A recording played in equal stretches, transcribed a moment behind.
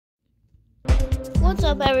What's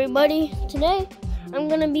up, everybody? Today I'm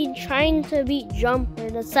gonna be trying to beat Jumper,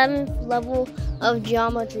 the 7th level of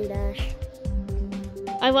Geometry Dash.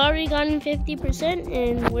 I've already gotten 50%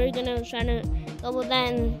 and we're gonna try to double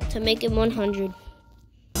that to make it 100.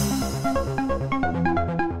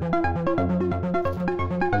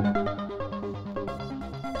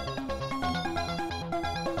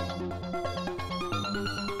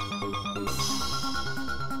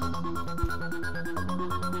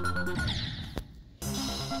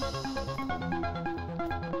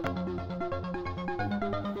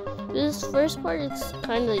 This first part is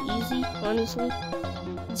kind of easy, honestly.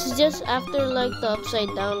 It's just after like the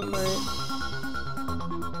upside down part.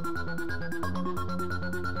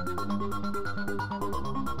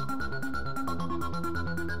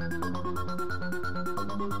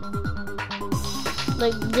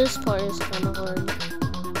 Like this part is kind of hard.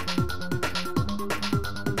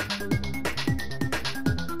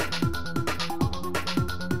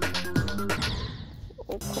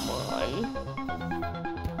 Oh, come on.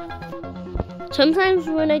 Sometimes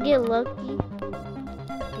when I get lucky,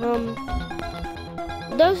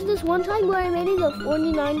 there's this one time where I made it to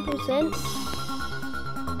 49%,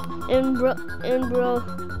 and bro,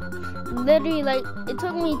 literally like it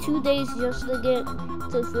took me 2 days just to get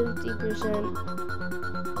to 50%.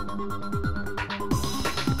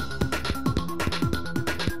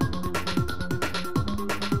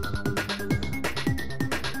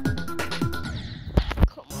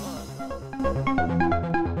 Come on.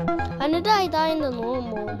 And did I die in the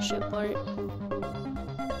normal ship part?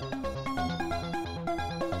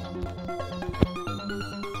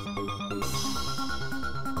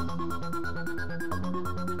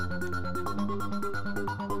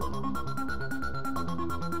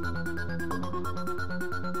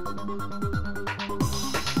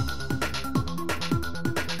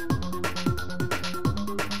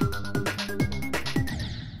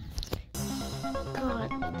 God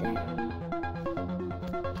damn.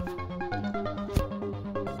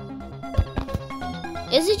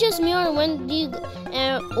 Is it just me, or when do you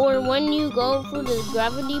go through the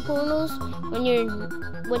gravity portals when you're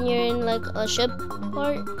in like a ship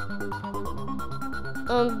part?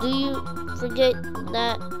 Do you forget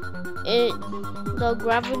that the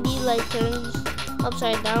gravity like turns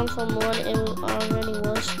upside down from what it already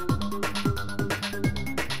was?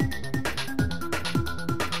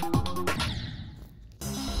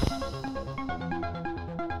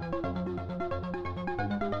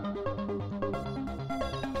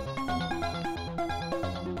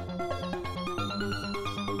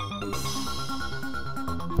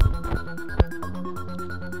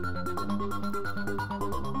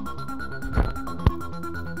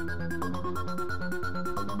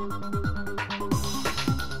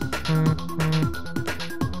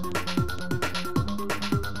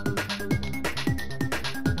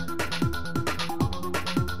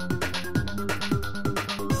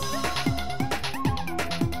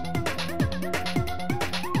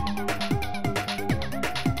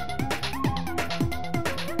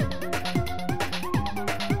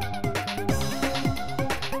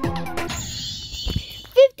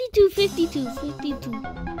 Fifty-two.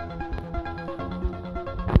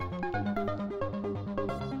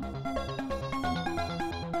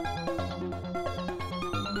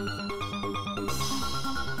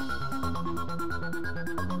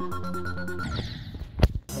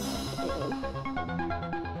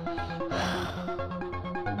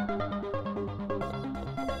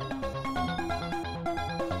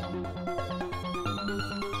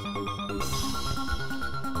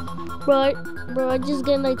 Bro, I just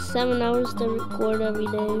get like 7 hours to record every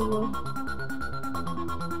day, bro.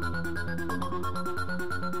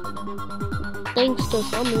 Thanks to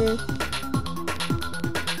Summer.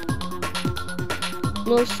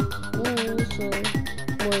 No school, so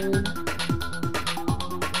worried.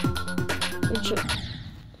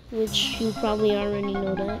 Which you probably already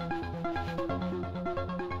know that.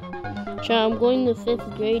 I'm going to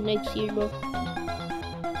 5th grade next year, bro.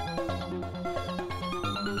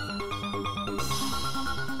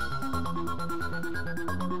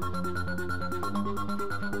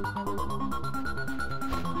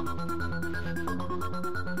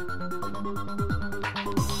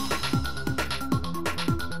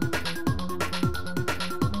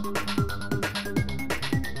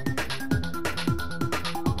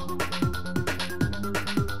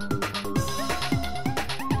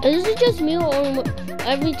 Is it just me, or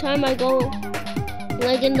every time I go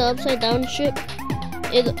like in the upside down ship,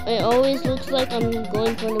 it always looks like I'm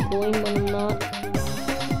going for the coin when I'm not?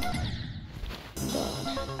 God.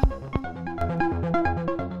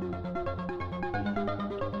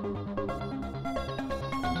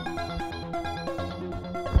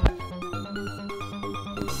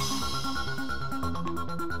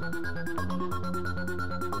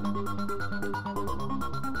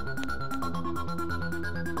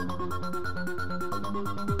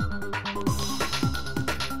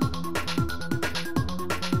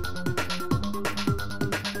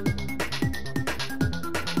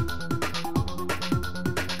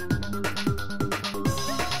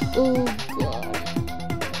 Oh god.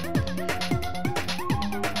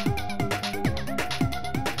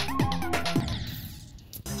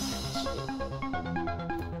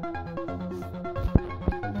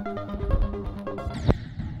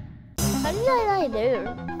 How did I die there?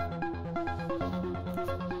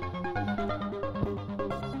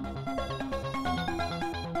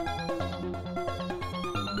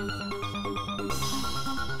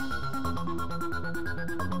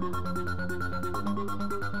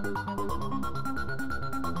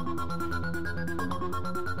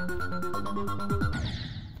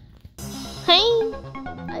 Hey,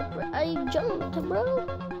 I jumped, bro.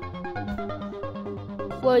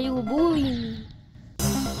 Why you bullying me?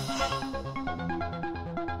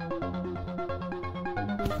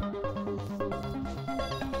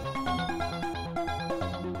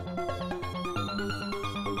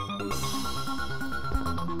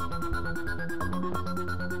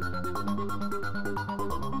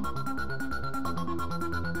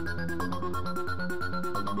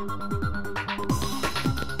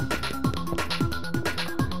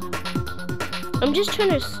 I'm just trying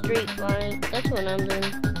to straight line. That's what I'm doing.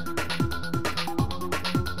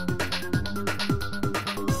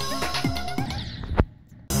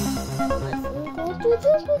 I forgot to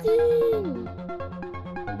jump again.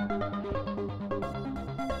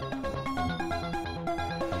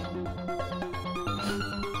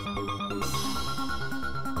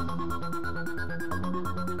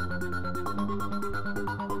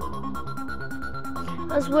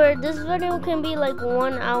 I swear, this video can be like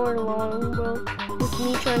 1 hour long, bro. Just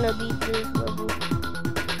me trying to beat this level.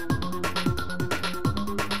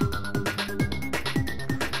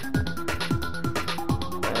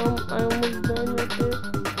 I almost done right there.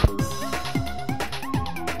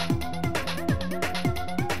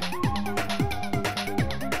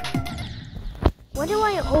 Why do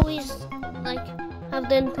I always like have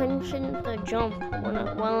the intention to jump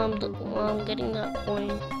while I'm getting that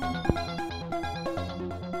coin?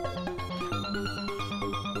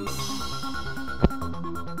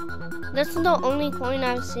 That's the only coin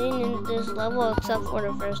I've seen in this level except for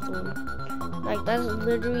the first one. Like, that's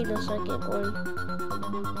literally the second one.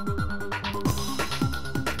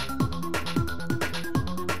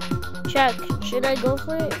 Check. Should I go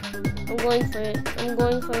for it? I'm going for it. I'm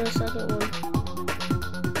going for the second one.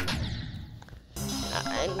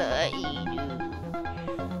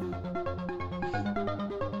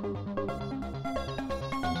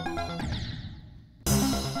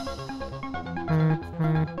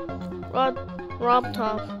 Rob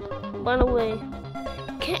Top, by the way,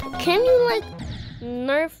 can you like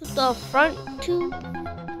nerf the front two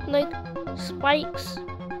like spikes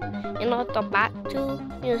and not the back two?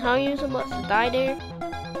 You know how you're supposed to die there?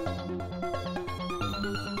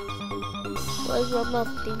 Why is Rob not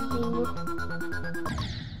thinking?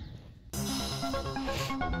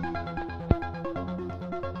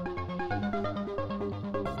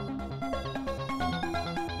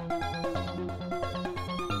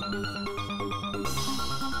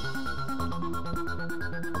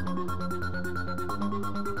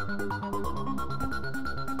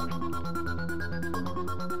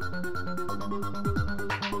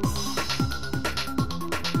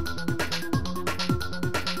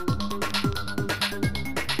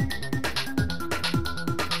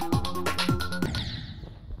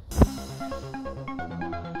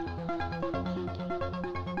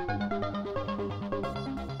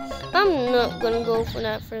 I'm not gonna go for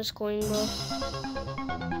that first coin, bro.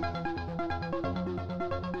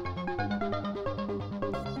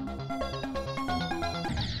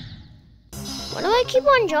 Why do I keep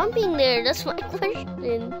on jumping there? That's my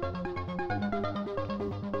question.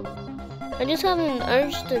 I just have an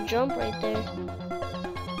urge to jump right there.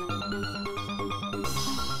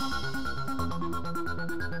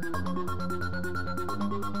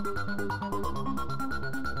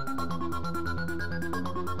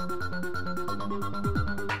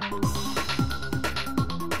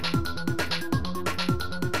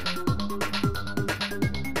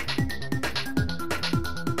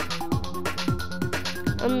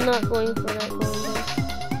 I'm not going for that one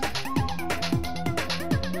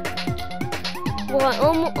though. Well, I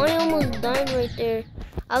almost died right there.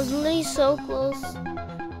 I was literally so close.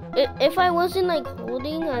 If I wasn't like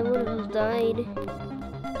holding, I would have died.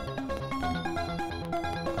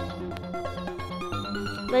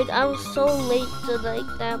 Like, I was so late to like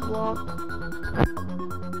that block.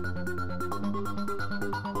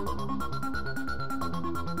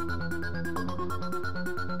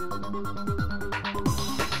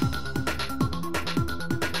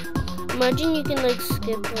 Imagine you can like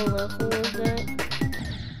skip a level like that.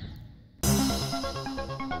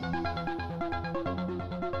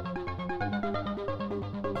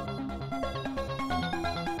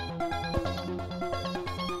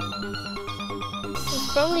 There's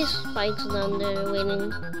probably spikes down there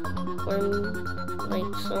waiting for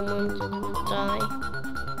like someone to die.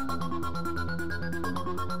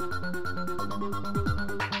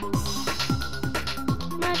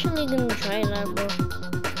 I'm actually gonna try that, bro.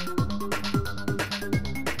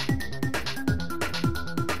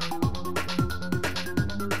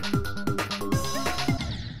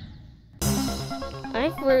 I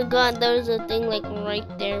forgot there was a thing like right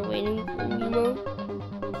there waiting for me, bro.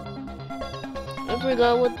 I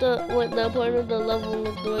forgot what that part of the level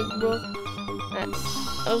looked like, bro.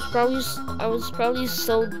 I was probably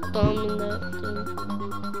so dumb in that thing.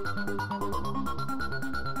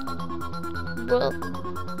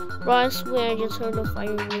 Bro, I swear I just heard a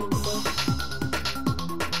firework, bro.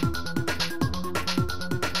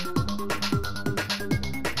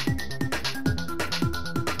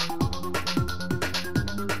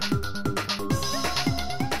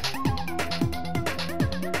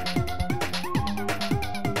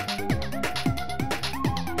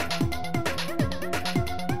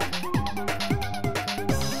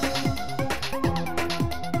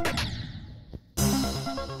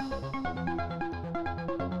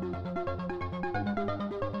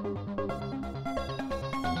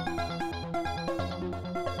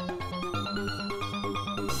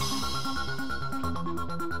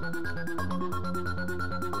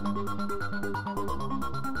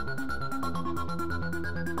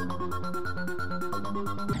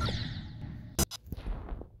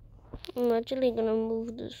 I'm actually gonna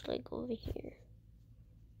move this like over here.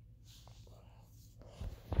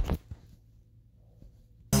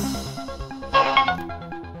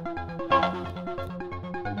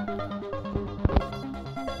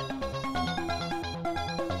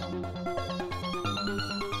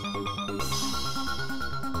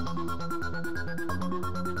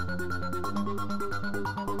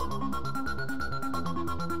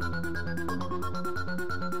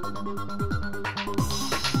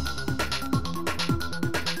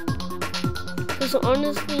 So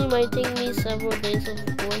honestly, it might take me several days of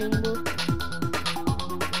recording, bro.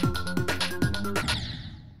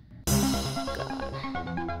 God.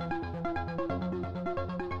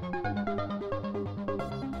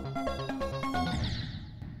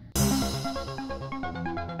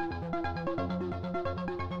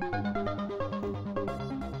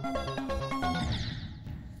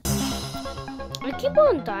 I keep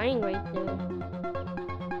on dying right there.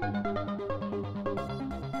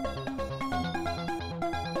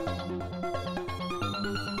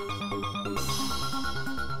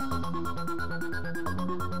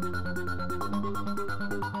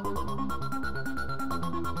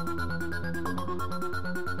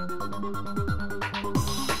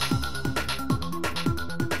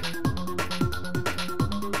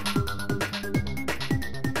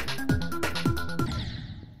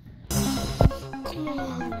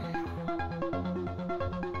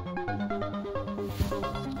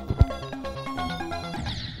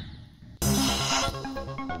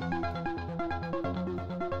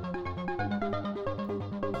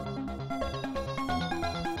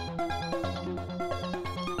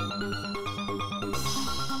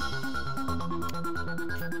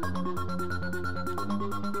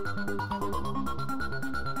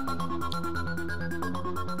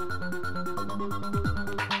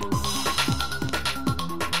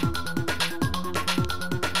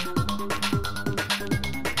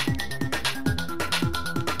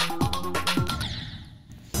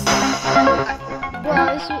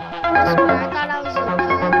 I swear, I thought I was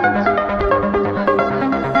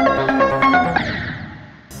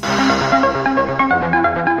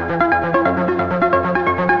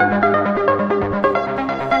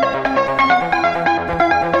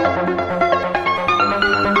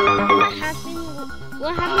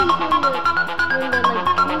What happened when the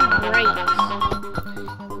like breaks?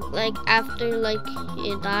 Like after like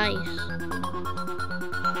it dies.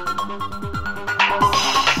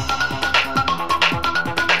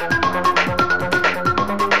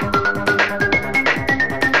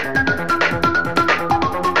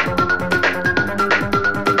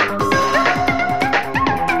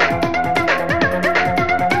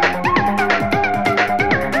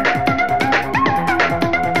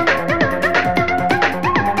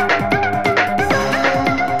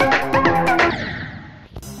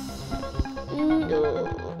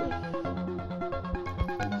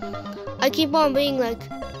 I keep on being like,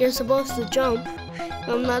 you're supposed to jump,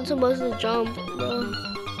 I'm not supposed to jump, bro.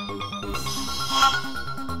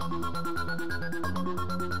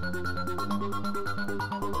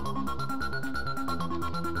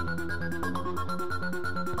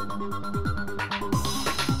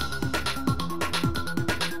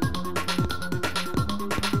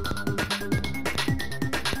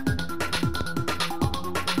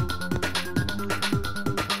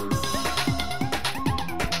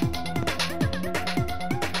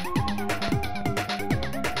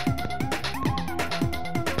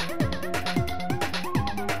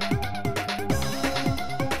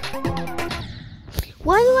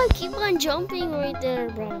 Why do I keep on jumping right there,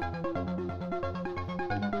 bro?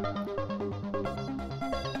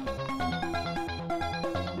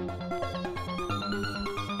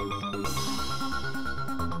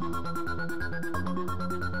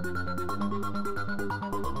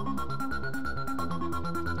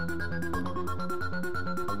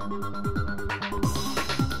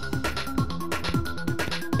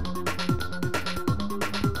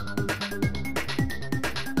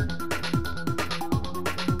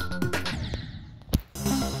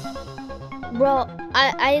 Bro,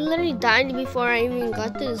 I literally died before I even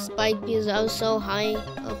got to the spike because I was so high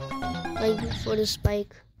up, like, for the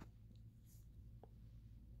spike.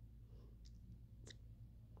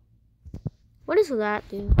 What is that,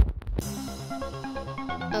 dude?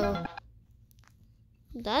 Oh.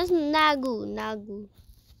 That's Nagu.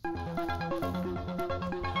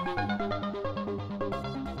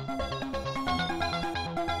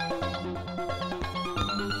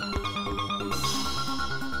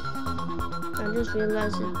 I just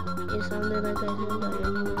realized it sounded like I said that.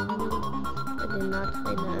 I did not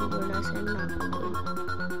say that when I said Nagu.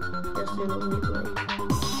 Just in a replay.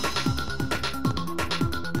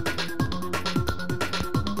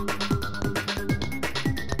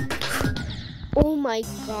 Oh my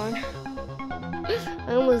god. I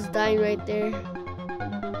almost died right there.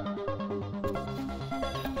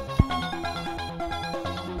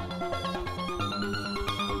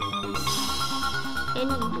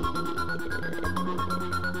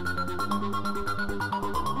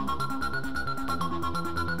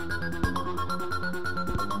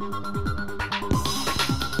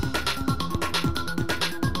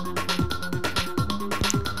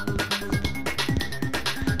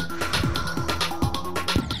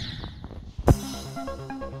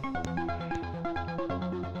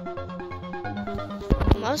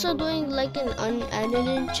 I'm also doing like an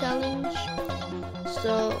unedited challenge.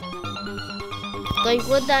 So like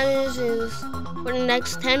what that is for the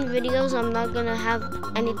next 10 videos I'm not gonna have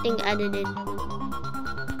anything edited.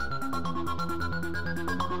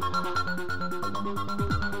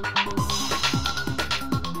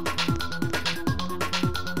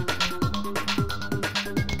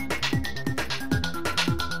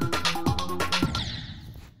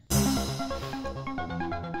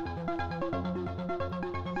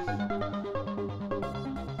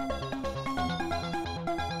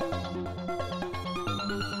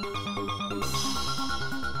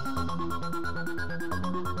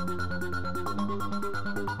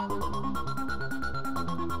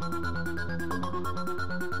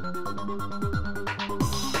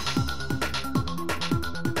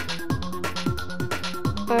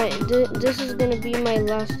 Alright, this is gonna be my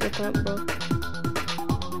last attempt, bro.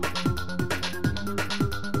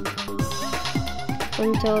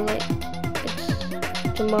 Until like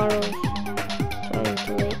it's tomorrow, trying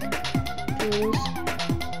to like do this.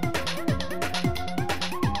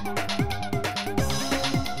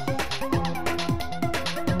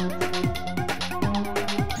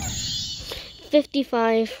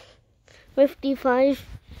 $55,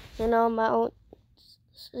 and I'm out.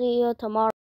 See you tomorrow.